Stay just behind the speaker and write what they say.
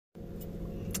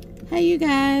Hey you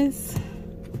guys,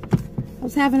 I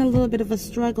was having a little bit of a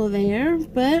struggle there,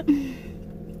 but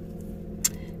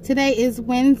today is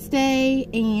Wednesday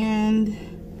and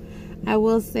I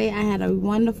will say I had a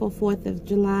wonderful 4th of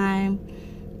July,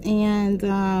 and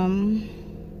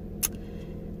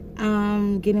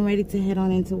I'm getting ready to head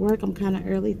on into work. I'm kind of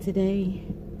early today,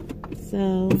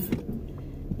 so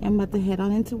I'm about to head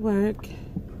on into work,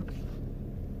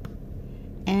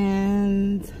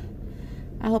 and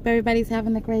I hope everybody's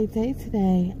having a great day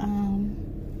today. It's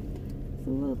a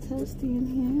little toasty in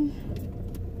here.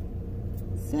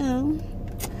 So,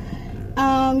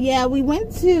 yeah, we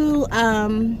went to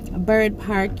Bird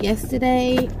Park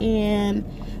yesterday and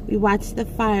we watched the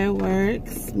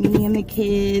fireworks. Me and the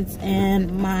kids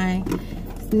and my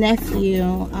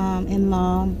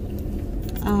nephew-in-law.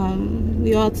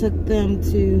 We all took them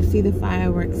to see the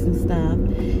fireworks and stuff.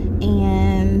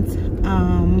 And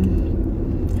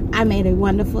I made a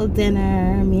wonderful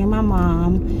dinner, me and my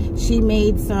mom. She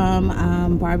made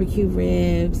some barbecue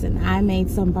ribs, and I made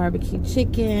some barbecue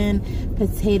chicken,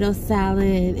 potato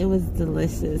salad. It was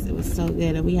delicious. It was so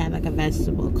good. And we had like a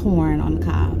vegetable, corn on the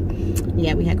cob.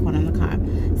 Yeah, we had corn on the cob.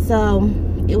 So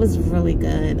it was really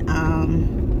good. I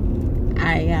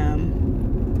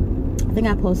think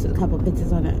I posted a couple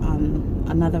pictures on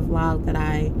another vlog that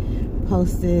I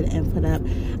posted and put up.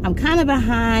 I'm kind of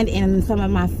behind in some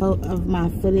of my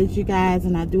footage, you guys,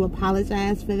 and I do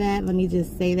apologize for that. Let me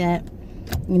just say that,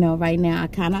 you know, right now I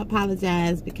kind of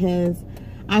apologize because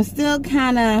I'm still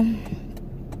kind of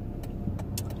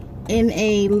in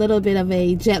a little bit of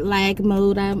a jet lag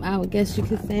mode, I guess you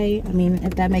could say. I mean,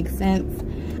 if that makes sense.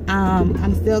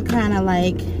 I'm still kind of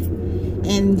like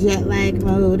in jet lag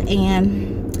mode,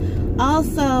 and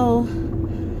also,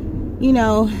 you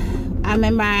know, I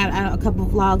remember a couple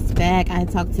of vlogs back, I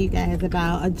talked to you guys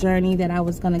about a journey that I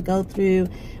was going to go through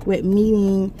with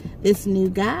meeting this new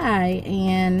guy,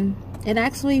 and it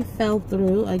actually fell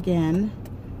through again.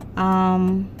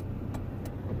 I'm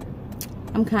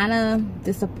kind of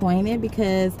disappointed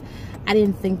because I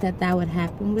didn't think that would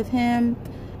happen with him,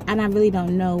 and I really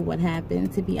don't know what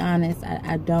happened, to be honest.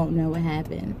 I don't know what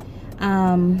happened.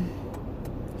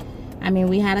 I mean,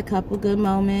 we had a couple good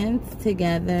moments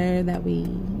together that we,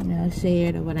 you know,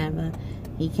 shared or whatever.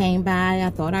 He came by.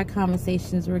 I thought our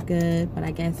conversations were good, but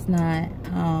I guess not.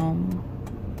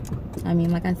 I mean,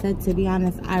 like I said, to be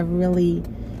honest, I really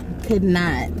could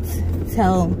not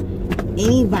tell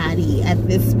anybody at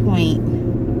this point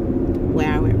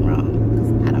where I went wrong.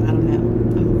 'Cause I don't know.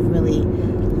 I'm really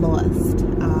lost.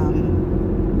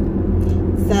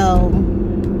 So,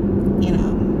 you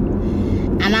know,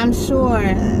 and I'm sure,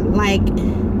 like,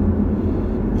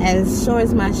 as sure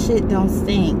as my shit don't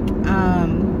stink,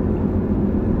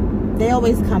 they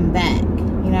always come back,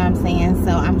 you know what I'm saying?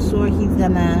 So I'm sure he's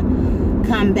gonna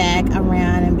come back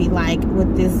around and be like,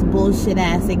 with this bullshit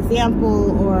ass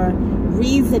example or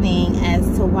reasoning as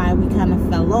to why we kind of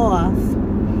fell off.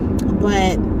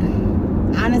 But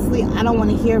honestly, I don't want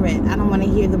to hear it. I don't want to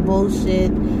hear the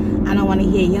bullshit. I don't want to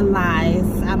hear your lies.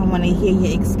 I don't want to hear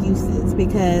your excuses,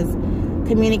 because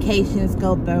communications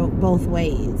go both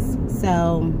ways.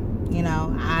 So, you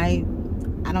know, I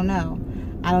don't know.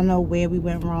 I don't know where we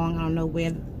went wrong. I don't know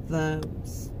where the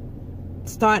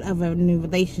start of a new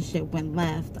relationship went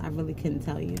left. I really couldn't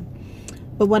tell you.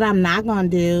 But what I'm not going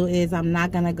to do is I'm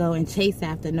not going to go and chase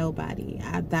after nobody.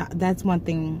 That's one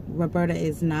thing Roberta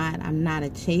is not. I'm not a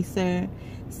chaser.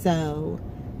 So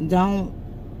don't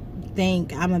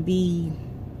think I'm going to be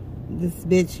this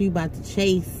bitch you about to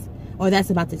chase, or that's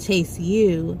about to chase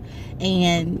you,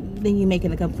 and then you're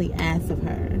making a complete ass of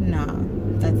her. No,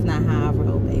 that's not how I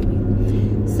roll, baby.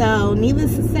 So,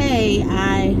 needless to say,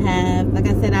 I have, like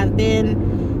I said, I've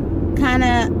been kind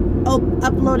of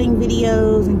uploading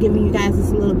videos and giving you guys this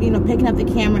little, you know, picking up the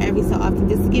camera every so often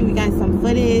just to give you guys some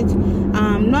footage.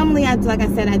 Normally, like I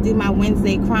said, I do my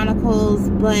Wednesday Chronicles,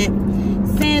 but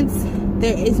since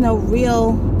there is no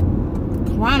real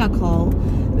chronicle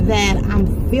that I'm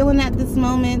feeling at this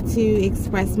moment to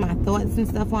express my thoughts and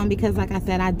stuff on, because like I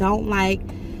said, I don't like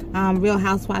Real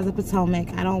Housewives of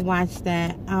Potomac. I don't watch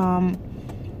that.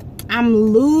 I'm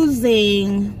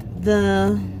losing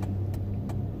the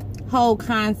whole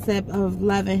concept of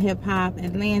Love and Hip Hop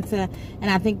Atlanta, and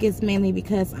I think it's mainly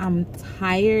because I'm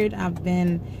tired. I've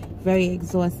been very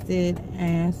exhausted,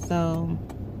 and so,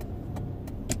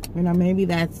 you know, maybe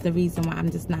that's the reason why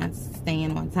I'm just not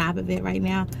staying on top of it right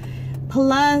now.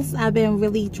 Plus, I've been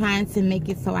really trying to make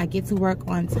it so I get to work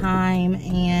on time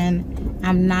and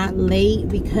I'm not late,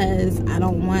 because I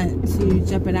don't want to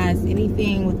jeopardize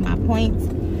anything with my points.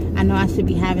 I know I should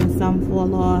be having some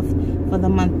fall off for the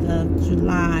month of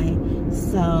July.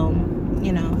 So,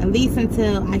 you know, at least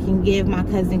until I can give my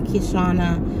cousin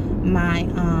Kishana my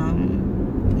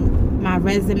my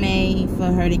resume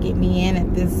for her to get me in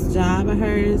at this job of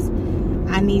hers.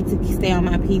 I need to stay on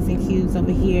my P's and Q's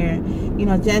over here, you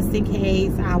know, just in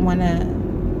case I want to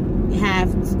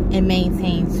have and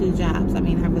maintain 2 jobs. I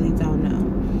mean, I really don't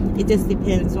know. It just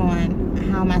depends on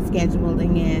how my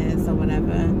scheduling is or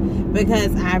whatever.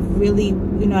 Because I really,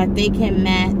 you know, if they can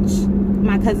match,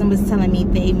 my cousin was telling me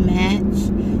they match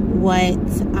what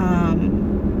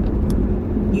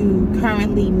you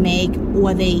currently make,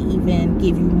 or they even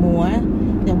give you more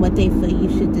than what they feel you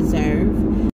should deserve.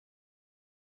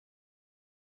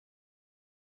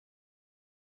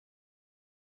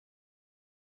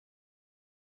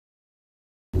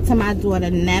 To my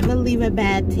daughter, never leave a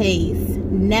bad taste.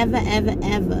 Never, ever,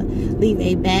 ever leave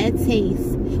a bad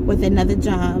taste with another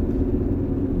job.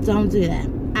 Don't do that.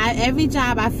 Every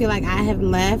job I feel like I have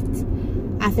left,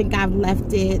 I think I've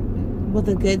left it with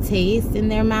a good taste in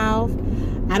their mouth.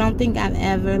 I don't think I've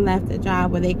ever left a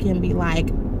job where they can be like,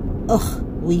 ugh,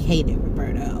 we hated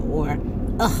Roberta, or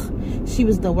ugh, she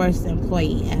was the worst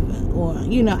employee ever, or,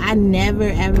 you know, I never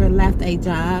ever left a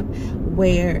job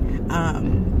where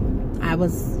I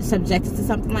was subjected to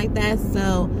something like that.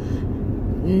 So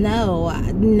no,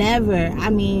 never. I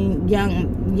mean,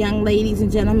 young ladies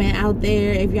and gentlemen out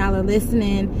there, if y'all are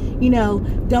listening, you know,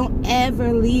 don't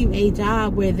ever leave a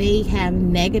job where they have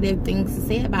negative things to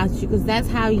say about you, because that's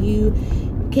how you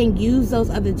can use those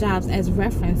other jobs as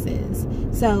references.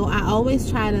 So I always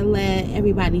try to let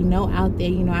everybody know out there,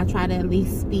 you know, I try to at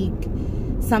least speak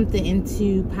something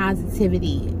into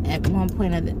positivity at one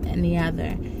point or the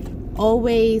other.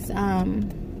 Always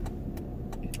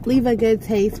leave a good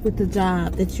taste with the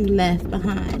job that you left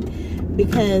behind,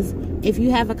 because if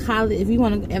you have a college, if you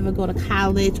want to ever go to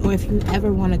college, or if you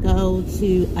ever want to go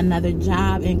to another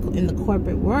job in the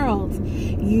corporate world,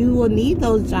 you will need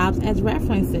those jobs as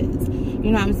references.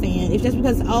 You know what I'm saying? It's just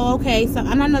because, oh, okay, so,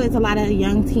 and I know there's a lot of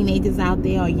young teenagers out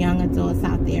there or young adults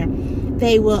out there,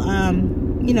 they will,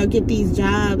 you know, get these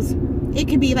jobs. It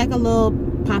could be like a little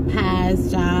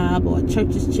Popeye's job, or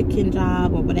Church's Chicken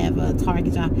job, or whatever, a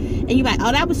Target job, and you're like,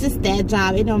 oh, that was just that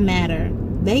job. It don't matter.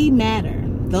 They matter.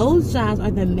 Those jobs are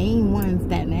the main ones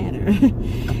that matter.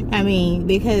 I mean,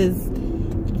 because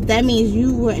that means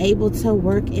you were able to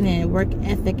work in a work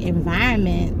ethic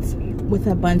environment with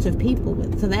a bunch of people.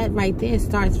 So that right there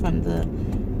starts from the,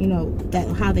 you know, that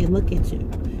how they look at you.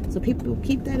 So people,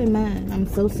 keep that in mind. I'm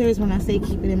so serious when I say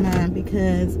keep it in mind,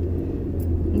 because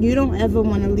you don't ever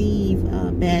want to leave a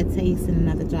bad taste in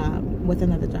another job, with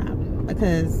another job,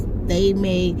 because they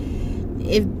may,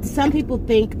 if some people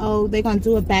think, oh, they're going to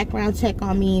do a background check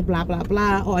on me, blah, blah,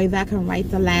 blah, or if I can write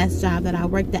the last job that I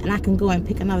worked at and I can go and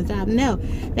pick another job. No,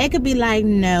 they could be like,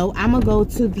 no, I'm going to go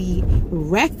to the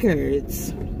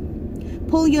records,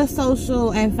 pull your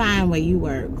social and find where you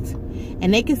worked.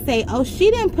 And they could say, oh, she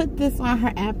didn't put this on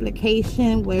her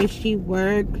application where she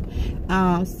worked,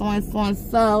 so and so and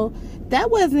so. That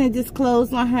wasn't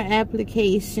disclosed on her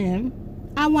application.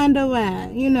 I wonder why,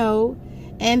 you know.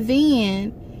 And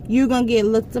then you're going to get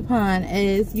looked upon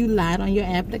as you lied on your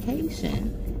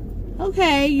application.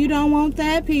 Okay, you don't want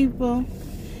that, people.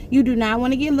 You do not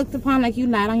want to get looked upon like you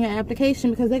lied on your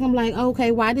application, because they're going to be like, oh,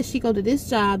 okay, why did she go to this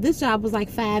job? This job was like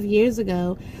 5 years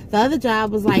ago. The other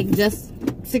job was like just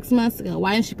 6 months ago.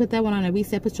 Why didn't she put that one on a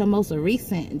reset? Put your most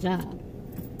recent job.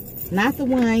 Not the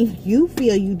one you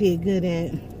feel you did good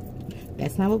at.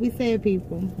 That's not what we said,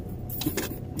 people.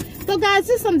 So, guys,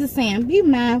 just I'm just saying, be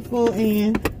mindful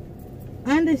and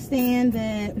understand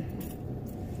that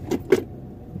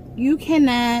you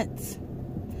cannot.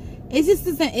 It just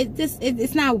doesn't.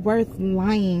 It's not worth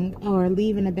lying or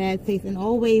leaving a bad taste. And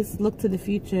always look to the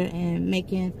future and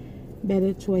making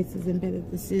better choices and better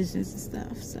decisions and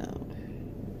stuff. So.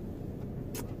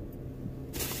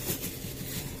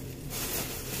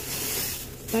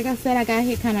 Like I said, I got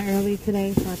here kind of early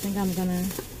today, so I think I'm gonna,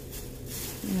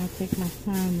 you know, take my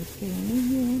time with getting in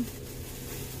here.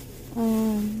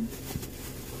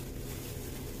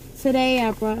 Today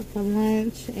I brought for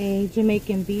lunch a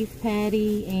Jamaican beef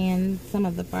patty and some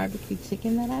of the barbecue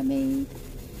chicken that I made,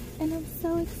 and I'm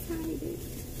so excited.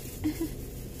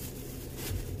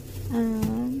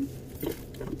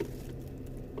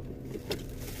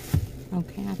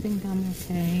 Okay, I think I'm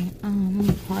okay. Let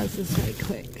me pause this right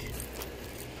quick.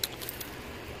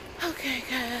 Okay,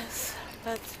 guys,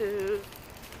 about to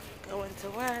go into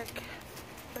work.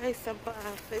 Very simple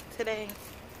outfit today,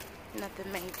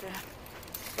 nothing major.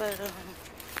 But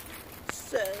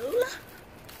so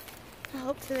I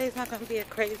hope today's not gonna be a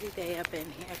crazy day up in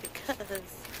here, because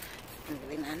I'm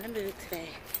really not in the mood today.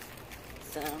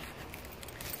 So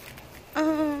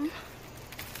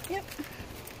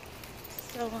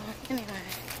So, anyway,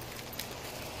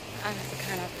 I'm just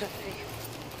kind of puffy.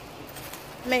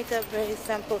 Makeup very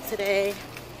simple today.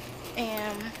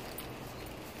 And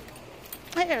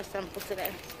my hair simple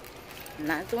today. I'm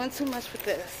not doing too much with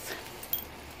this.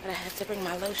 But I had to bring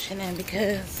my lotion in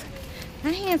because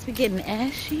my hands be getting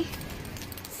ashy.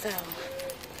 So,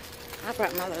 I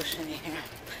brought my lotion in here.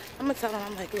 I'm going to tell them,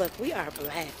 I'm like, look, we are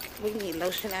black. We need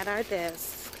lotion at our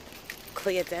desk.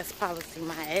 Clear desk policy,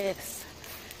 my ass.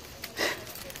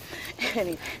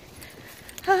 Anyway.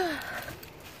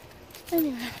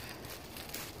 Anyway.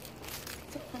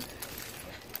 So,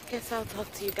 guess I'll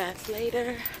talk to you guys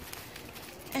later.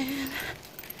 And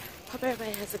hope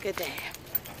everybody has a good day.